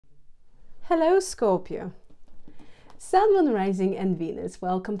Hello Scorpio, Sun, Moon, Rising and Venus.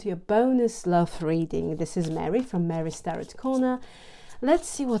 Welcome to your bonus love reading. This is Mary from Mary's Tarot Corner. Let's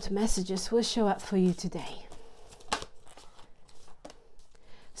see what messages will show up for you today.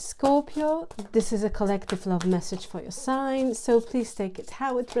 Scorpio, this is a collective love message for your sign, so please take it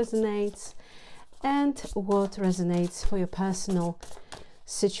how it resonates and what resonates for your personal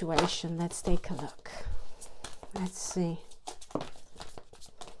situation. Let's take a look. Let's see.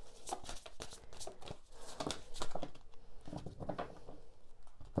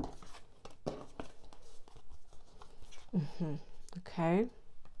 Okay.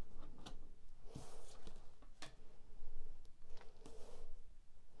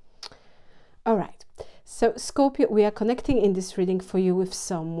 All right. So Scorpio, we are connecting in this reading for you with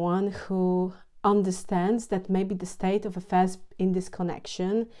someone who understands that maybe the state of affairs in this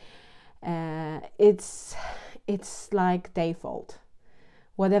connection, it's like default.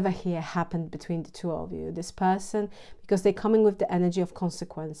 Whatever here happened between the two of you, this person, because they're coming with the energy of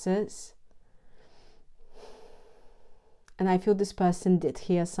consequences. And I feel this person did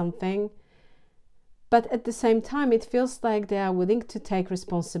hear something, but at the same time it feels like they are willing to take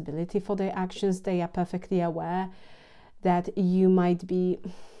responsibility for their actions. They are perfectly aware that you might be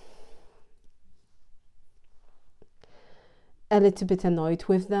a little bit annoyed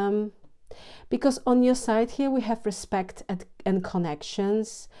with them, because on your side here we have respect and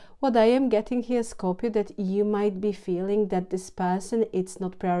connections. What I am getting here, Scorpio, that you might be feeling that this person, it's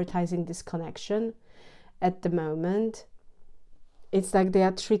not prioritizing this connection at the moment. It's like they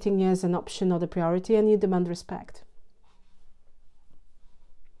are treating you as an option or the priority, and you demand respect.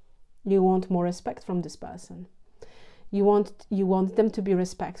 You want more respect from this person. You want them to be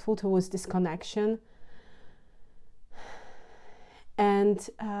respectful towards this connection, and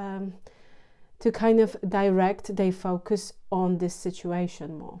to kind of direct their focus on this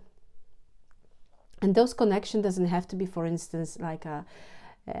situation more. And those connection doesn't have to be, for instance, like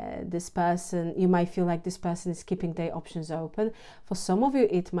this person, you might feel like this person is keeping their options open. For some of you,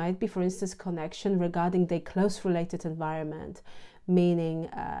 it might be, for instance, connection regarding their close related environment, meaning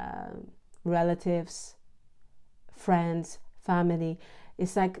relatives, friends, family.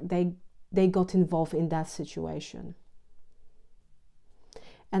 It's like they got involved in that situation.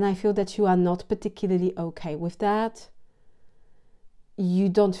 And I feel that you are not particularly okay with that. You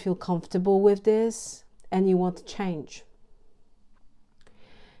don't feel comfortable with this and you want to change.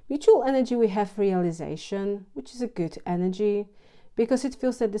 Mutual energy, we have realization, which is a good energy, because it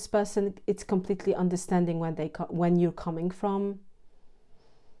feels that this person, it's completely understanding when you're coming from.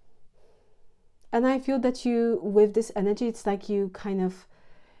 And I feel that you, with this energy, it's like you kind of,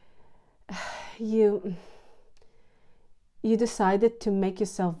 you decided to make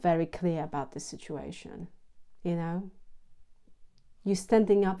yourself very clear about the situation, you know? You're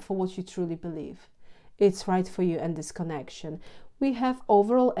standing up for what you truly believe. It's right for you and this connection. We have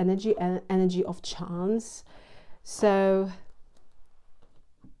overall energy and energy of chance. So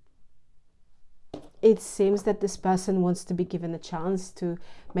it seems that this person wants to be given a chance to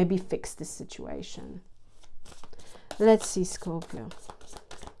maybe fix this situation. Let's see, Scorpio.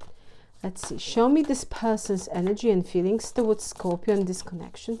 Let's see. Show me this person's energy and feelings towards Scorpio and this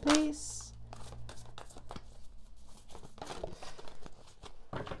connection, please.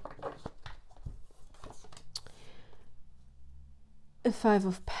 A Five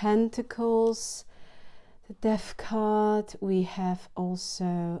of Pentacles, the Death card. We have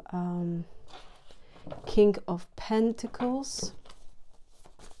also King of Pentacles.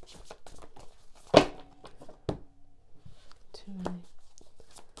 Too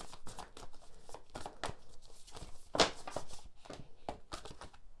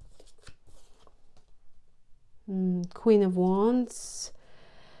many. Queen of Wands,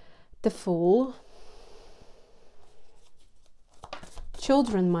 the Fool.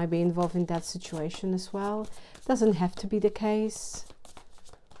 Children might be involved in that situation as well. Doesn't have to be the case.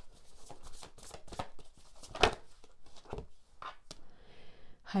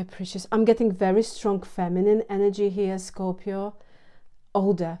 High Priestess. I'm getting very strong feminine energy here, Scorpio.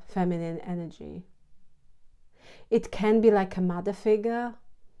 Older feminine energy. It can be like a mother figure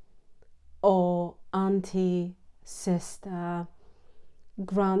or auntie, sister,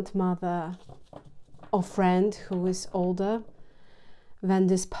 grandmother or friend who is older than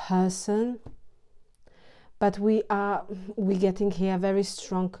this person, but we're getting here very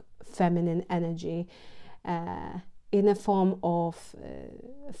strong feminine energy in a form of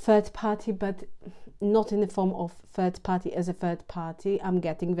third party, but not in the form of third party as a third party. I'm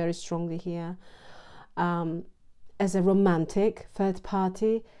getting very strongly here as a romantic third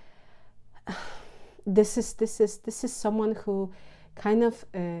party. This is someone who kind of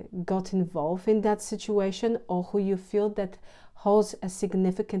got involved in that situation, or who you feel that holds a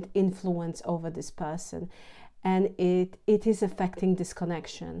significant influence over this person, and it is affecting this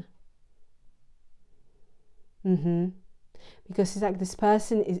connection. Because it's like this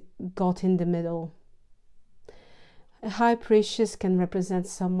person is got in the middle. A high priestess can represent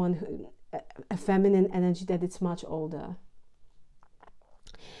someone who, a feminine energy that it's much older.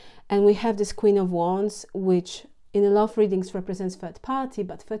 And we have this Queen of Wands, which in the love readings represents third party,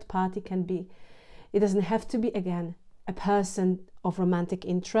 but third party can be, it doesn't have to be, again, a person of romantic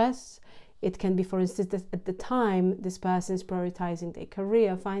interests. It can be, for instance, that at the time this person is prioritizing their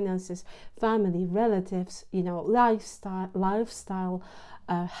career, finances, family, relatives, you know, lifestyle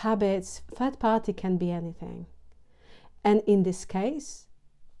habits. Third party can be anything. And in this case,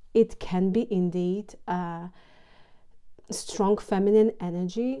 it can be indeed a strong feminine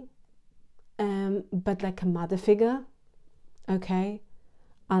energy, but like a mother figure, okay,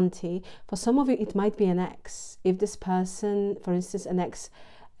 auntie. For some of you, it might be an ex. If this person, for instance, an ex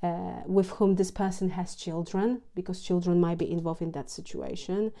with whom this person has children, because children might be involved in that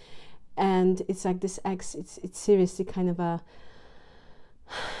situation, and it's like this ex, it's seriously kind of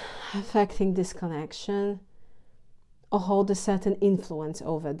affecting this connection, or hold a certain influence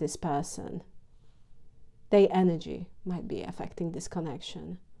over this person. Their energy might be affecting this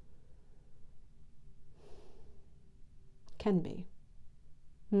connection. Can be.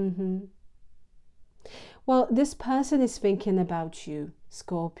 Well, this person is thinking about you,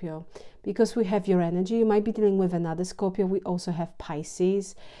 Scorpio, because we have your energy. You might be dealing with another Scorpio. We also have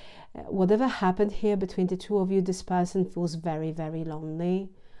Pisces. Whatever happened here between the two of you, this person feels very, very lonely.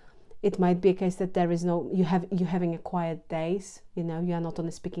 It might be a case that there is no, you're having a quiet days, you know, you are not on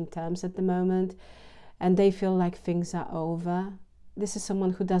the speaking terms at the moment, and they feel like things are over. This is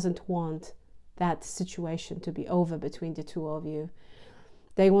someone who doesn't want that situation to be over between the two of you.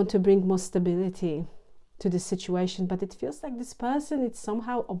 They want to bring more stability to the situation, but it feels like this person is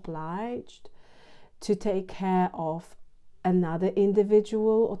somehow obliged to take care of another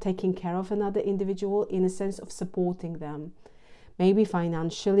individual, or taking care of another individual in a sense of supporting them. Maybe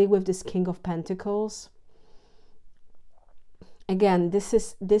financially with this King of Pentacles. Again,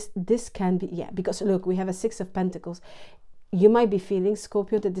 this can be, yeah, because look, we have a Six of Pentacles. You might be feeling,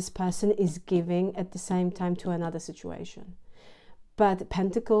 Scorpio, that this person is giving at the same time to another situation. But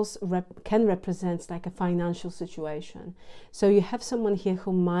Pentacles can represent like a financial situation. So you have someone here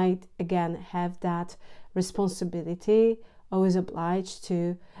who might, again, have that responsibility, or is obliged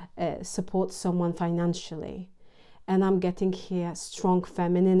to support someone financially. And I'm getting here strong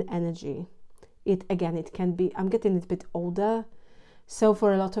feminine energy. It can be, I'm getting it a bit older. So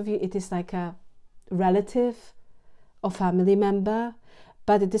for a lot of you, it is like a relative or family member.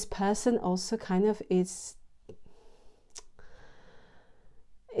 But this person also kind of is,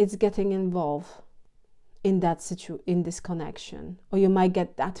 it's getting involved in that in this connection. Or you might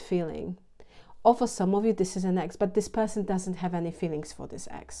get that feeling. Or for some of you, this is an ex, but this person doesn't have any feelings for this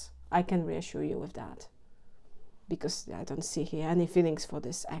ex. I can reassure you with that. Because I don't see here any feelings for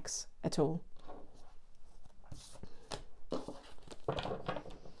this ex at all.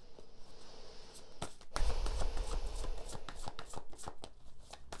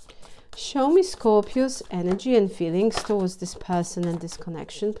 Show me Scorpio's energy and feelings towards this person and this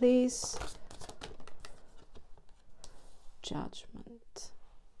connection, please. Judgment.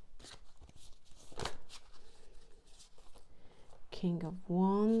 King of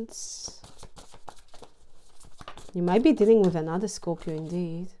Wands. You might be dealing with another Scorpio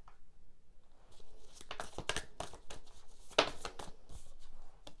indeed.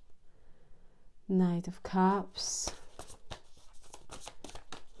 Knight of Cups.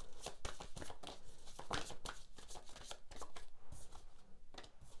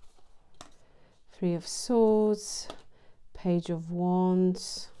 Three of Swords. Page of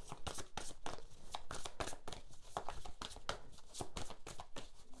Wands.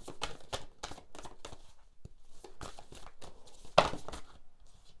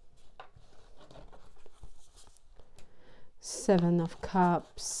 Seven of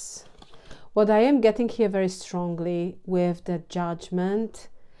Cups. What I am getting here very strongly with the Judgment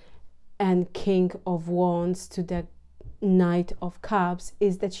and King of Wands to the Knight of Cups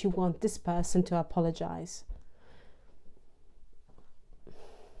is that you want this person to apologize.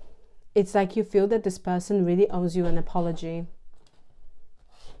 It's like you feel that this person really owes you an apology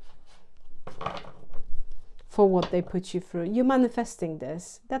for what they put you through. You're manifesting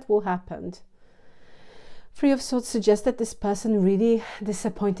this. That will happen. Three of Swords suggests that this person really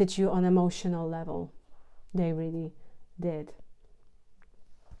disappointed you on an emotional level. They really did.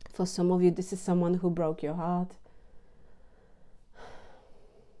 For some of you, this is someone who broke your heart.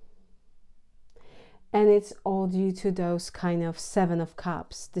 And it's all due to those kind of Seven of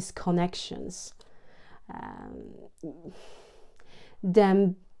Cups, these connections.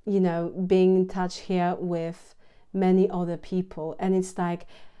 Them, you know, being in touch here with many other people. And it's like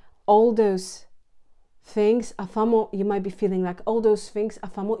all those things are far more, you might be feeling like all those things are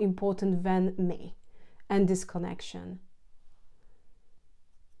far more important than me and this connection.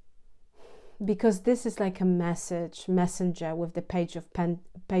 Because this is like a messenger with the page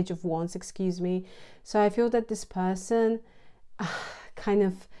of wands, excuse me. So I feel that this person kind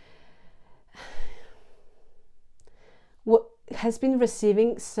of has been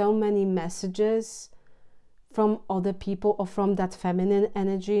receiving so many messages from other people or from that feminine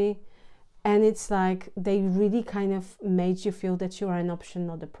energy, and it's like they really kind of made you feel that you are an option,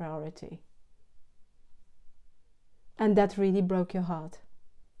 not a priority, and that really broke your heart.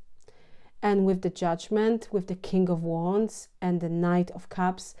 And with the Judgment, with the King of Wands and the Knight of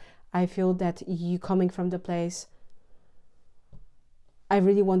Cups, I feel that you coming from the place, I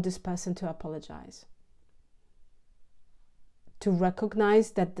really want this person to apologize, to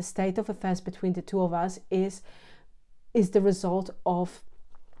recognize that the state of affairs between the two of us is the result of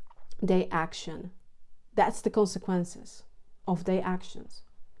their action. That's the consequences of their actions.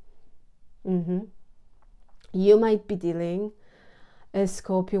 You might be dealing a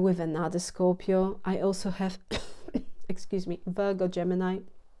Scorpio with another Scorpio. I also have excuse me, Virgo, Gemini,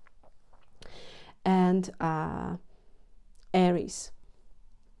 and Aries.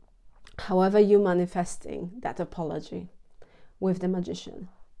 However, you're manifesting that apology with the Magician.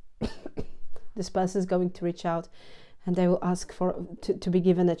 This person is going to reach out and they will ask to be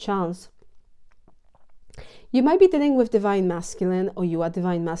given a chance. You might be dealing with Divine Masculine, or you are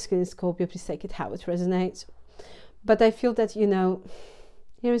Divine Masculine Scorpio. Please take it how it resonates. But I feel that, you know,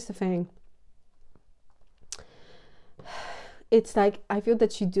 here is the thing. It's like, I feel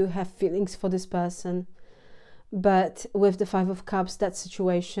that you do have feelings for this person, but with the Five of Cups, that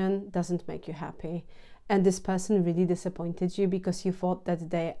situation doesn't make you happy. And this person really disappointed you because you thought that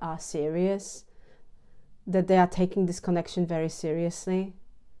they are serious, that they are taking this connection very seriously.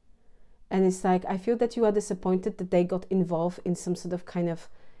 And it's like, I feel that you are disappointed that they got involved in some sort of kind of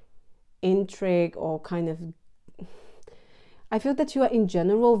intrigue or kind of... I feel that you are in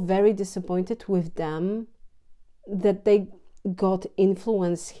general very disappointed with them, that they got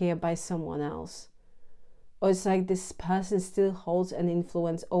influenced here by someone else. Or it's like this person still holds an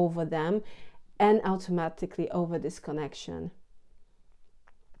influence over them and automatically over this connection.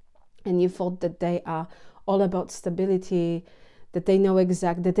 And you thought that they are all about stability, that they know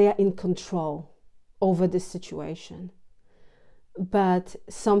that they are in control over this situation. But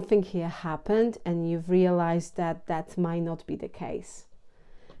something here happened and you've realized that that might not be the case.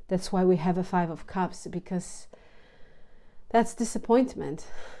 That's why we have a Five of Cups, because that's disappointment.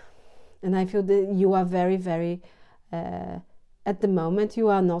 And I feel that you are very, very, at the moment, you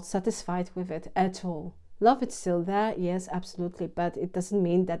are not satisfied with it at all. Love is still there, yes, absolutely, but it doesn't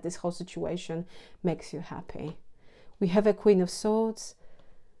mean that this whole situation makes you happy. We have a Queen of Swords.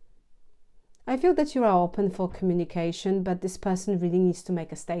 I feel that you are open for communication, but this person really needs to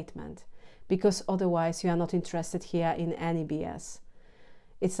make a statement, because otherwise you are not interested here in any BS.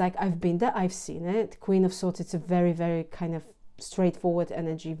 It's like, I've been there, I've seen it. Queen of Swords, it's a very, very kind of straightforward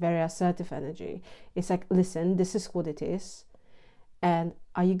energy, very assertive energy. It's like, listen, this is what it is, and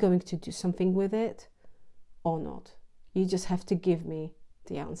are you going to do something with it or not? You just have to give me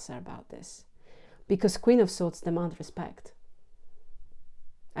the answer about this, because Queen of Swords demand respect.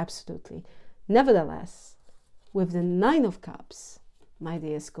 Absolutely. Nevertheless, with the Nine of Cups, my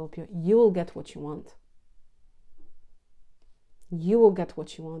dear Scorpio, you will get what you want. You will get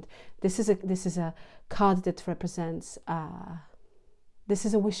what you want. This is a card that represents, this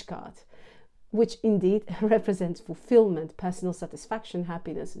is a wish card, which indeed represents fulfillment, personal satisfaction,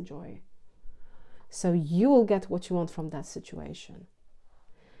 happiness, and joy. So you will get what you want from that situation.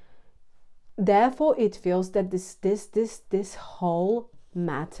 Therefore, it feels that this whole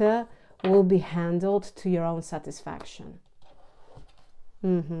matter will be handled to your own satisfaction.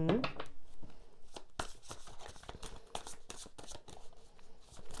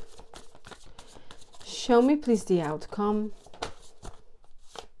 Show me, please, the outcome.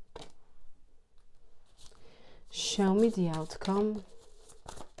 Show me the outcome.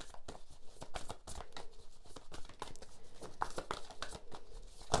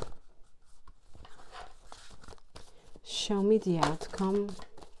 Show me the outcome.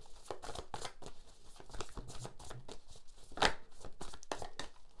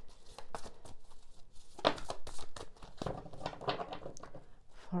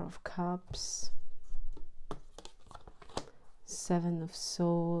 Four of Cups. Seven of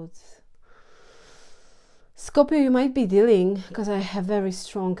Swords. Scorpio, you might be dealing, because I have very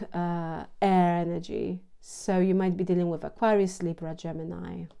strong air energy, so you might be dealing with Aquarius, Libra,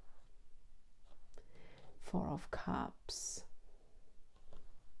 Gemini. Four of Cups.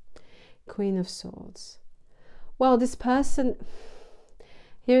 Queen of Swords. Well, this person,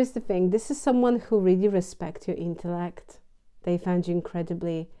 here's the thing, this is someone who really respects your intellect. They found you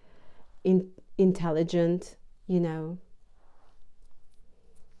incredibly intelligent, you know.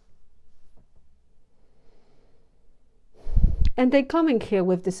 And they're coming here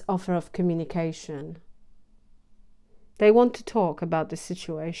with this offer of communication. They want to talk about the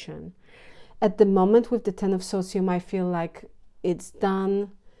situation. At the moment with the Ten of Swords, you might feel like it's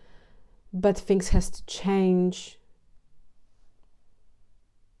done, but things has to change.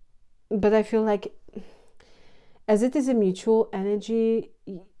 But I feel like, as it is a mutual energy,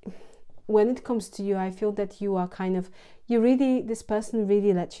 when it comes to you, I feel that you are kind of, this person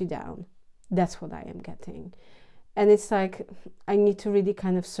really let you down. That's what I am getting. And it's like, I need to really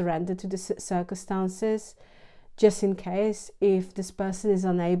kind of surrender to the circumstances, just in case if this person is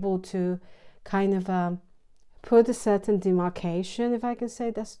unable to kind of put a certain demarcation, if I can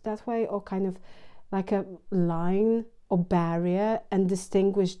say that way, or kind of like a line or barrier, and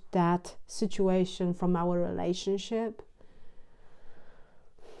distinguish that situation from our relationship.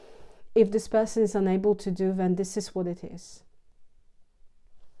 If this person is unable to do, then this is what it is.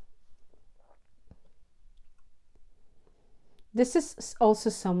 This is also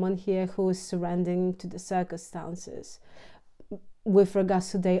someone here who is surrendering to the circumstances with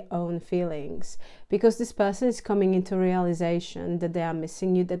regards to their own feelings, because this person is coming into realization that they are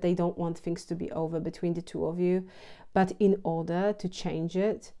missing you, that they don't want things to be over between the two of you, but in order to change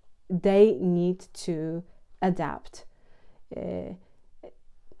it, they need to adapt. They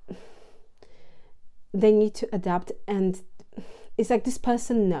need to adapt, and it's like this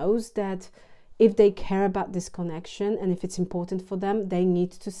person knows that if they care about this connection and if it's important for them, they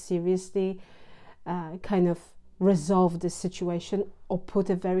need to seriously kind of resolve this situation or put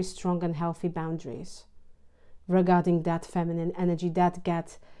a very strong and healthy boundaries regarding that feminine energy that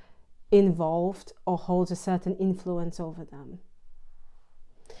gets involved or holds a certain influence over them.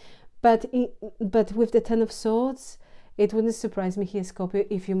 But with the Ten of Swords, it wouldn't surprise me here, Scorpio,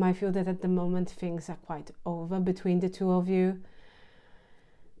 if you might feel that at the moment things are quite over between the two of you.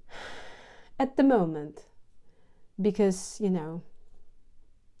 At the moment, because, you know,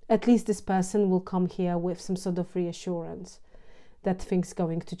 at least this person will come here with some sort of reassurance that things are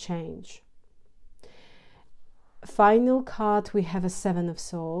going to change. Final card, we have a Seven of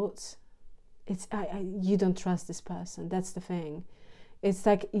Swords. It's you don't trust this person. That's the thing. It's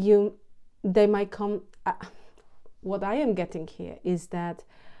like they might come. What I am getting here is that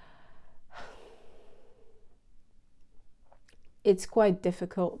it's quite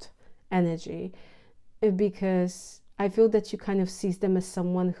difficult energy, because I feel that you kind of see them as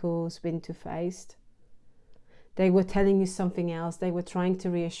someone who's been two-faced. They were telling you something else, they were trying to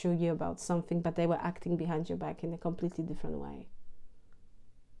reassure you about something, but they were acting behind your back in a completely different way.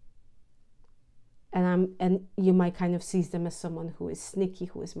 And you might kind of see them as someone who is sneaky,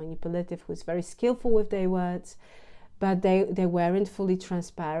 who is manipulative, who is very skillful with their words, but they weren't fully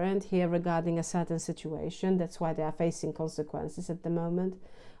transparent here regarding a certain situation. That's why they are facing consequences at the moment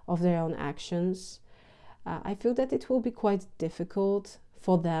of their own actions. I feel that it will be quite difficult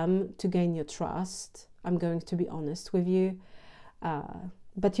for them to gain your trust. I'm going to be honest with you.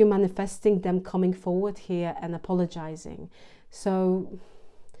 But you're manifesting them coming forward here and apologizing. So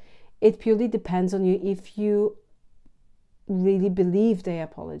it purely depends on you if you really believe their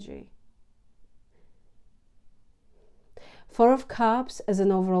apology. Four of Cups as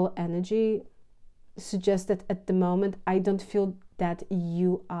an overall energy suggests that at the moment I don't feel that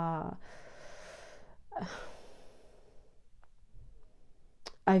you are...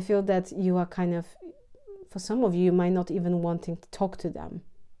 I feel that you are kind of, for some of you, you might not even wanting to talk to them,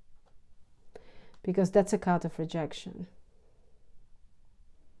 because that's a card of rejection.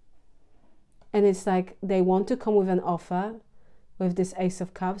 And it's like they want to come with an offer with this Ace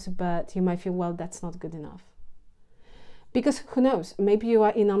of Cups, but you might feel, well, that's not good enough. Because who knows, maybe you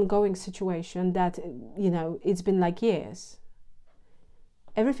are in an ongoing situation that, you know, it's been like years.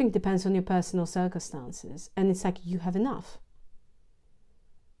 Everything depends on your personal circumstances. And it's like you have enough.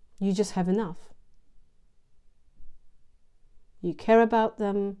 You just have enough. You care about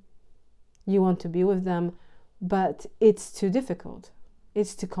them. You want to be with them. But it's too difficult.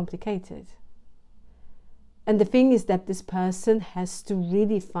 It's too complicated. And the thing is that this person has to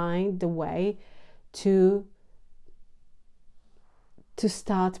really find the way to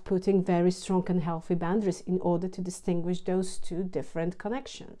start putting very strong and healthy boundaries in order to distinguish those two different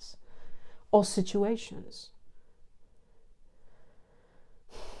connections. or situations.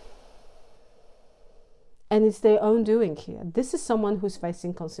 And it's their own doing here. This is someone who's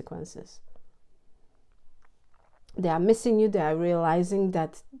facing consequences. They are missing you. They are realizing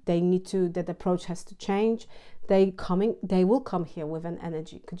that they need to, that approach has to change. They will come here with an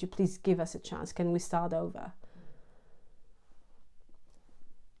energy. Could you please give us a chance? Can we start over?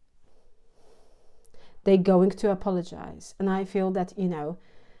 They're going to apologize. And I feel that, you know,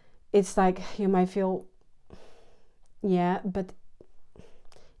 it's like you might feel, yeah, but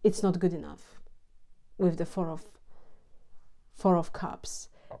it's not good enough with the Four of Cups.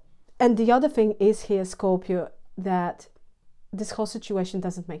 And the other thing is here, Scorpio, that this whole situation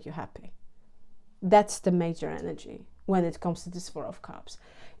doesn't make you happy. That's the major energy when it comes to this Four of Cups.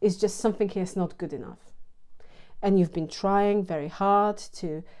 It's just something here is not good enough. And you've been trying very hard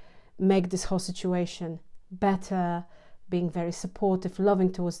to make this whole situation better, being very supportive,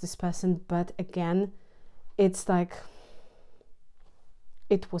 loving towards this person. But again, it's like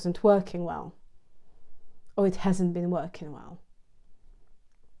it wasn't working well. Or it hasn't been working well.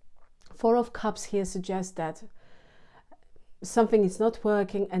 Four of Cups here suggests that something is not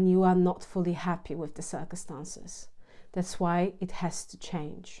working and you are not fully happy with the circumstances. That's why it has to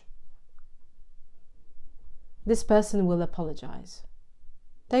change. This person will apologize.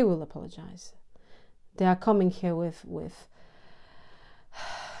 They will apologize. They are coming here with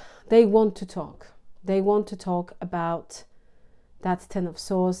they want to talk. They want to talk about that Ten of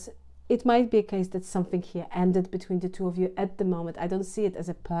Swords. It might be a case that something here ended between the two of you at the moment. I don't see it as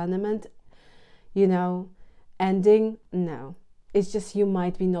a permanent, you know, ending. No, it's just you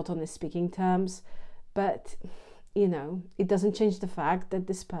might be not on the speaking terms, but, you know, it doesn't change the fact that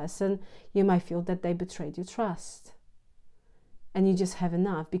this person, you might feel that they betrayed your trust. And you just have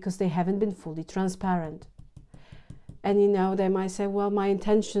enough because they haven't been fully transparent. And, you know, they might say, well, my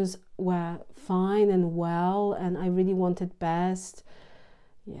intentions were fine and well, and I really wanted best.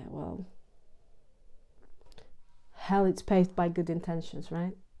 Yeah, well, hell, it's paved by good intentions,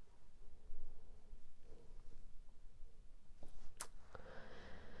 right?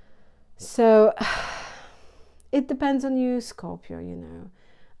 So it depends on you, Scorpio, you know.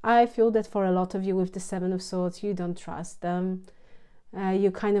 I feel that for a lot of you with the Seven of Swords, you don't trust them.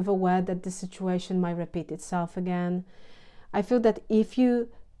 You're kind of aware that the situation might repeat itself again. I feel that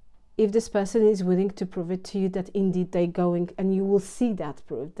if this person is willing to prove it to you that indeed they're going, and you will see that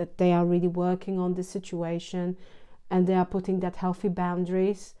proof, that they are really working on the situation and they are putting that healthy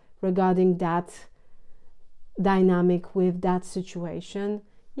boundaries regarding that dynamic with that situation.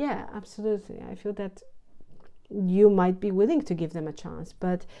 Yeah, absolutely. I feel that you might be willing to give them a chance,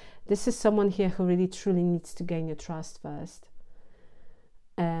 but this is someone here who really truly needs to gain your trust first.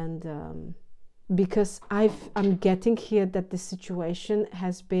 And because I'm getting here that the situation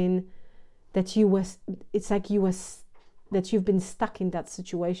has been that that you've been stuck in that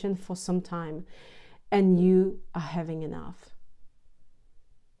situation for some time and you are having enough.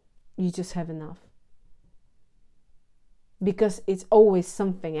 You just have enough. Because it's always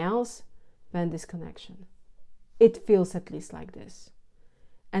something else than this connection. It feels at least like this.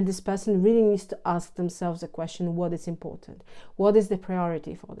 And this person really needs to ask themselves the question, what is important? What is the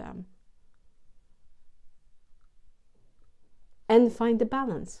priority for them? And find the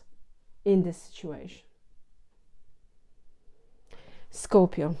balance in this situation.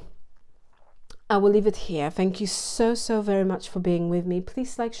 Scorpio, I will leave it here. Thank you so very much for being with me.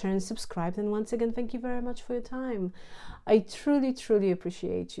 Please like, share and subscribe. And once again, thank you very much for your time. I truly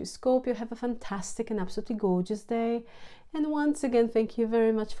appreciate you. Scorpio, have a fantastic and absolutely gorgeous day. And once again, thank you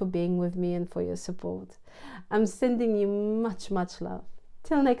very much for being with me and for your support. I'm sending you much love.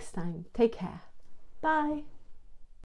 Till next time, take care. Bye.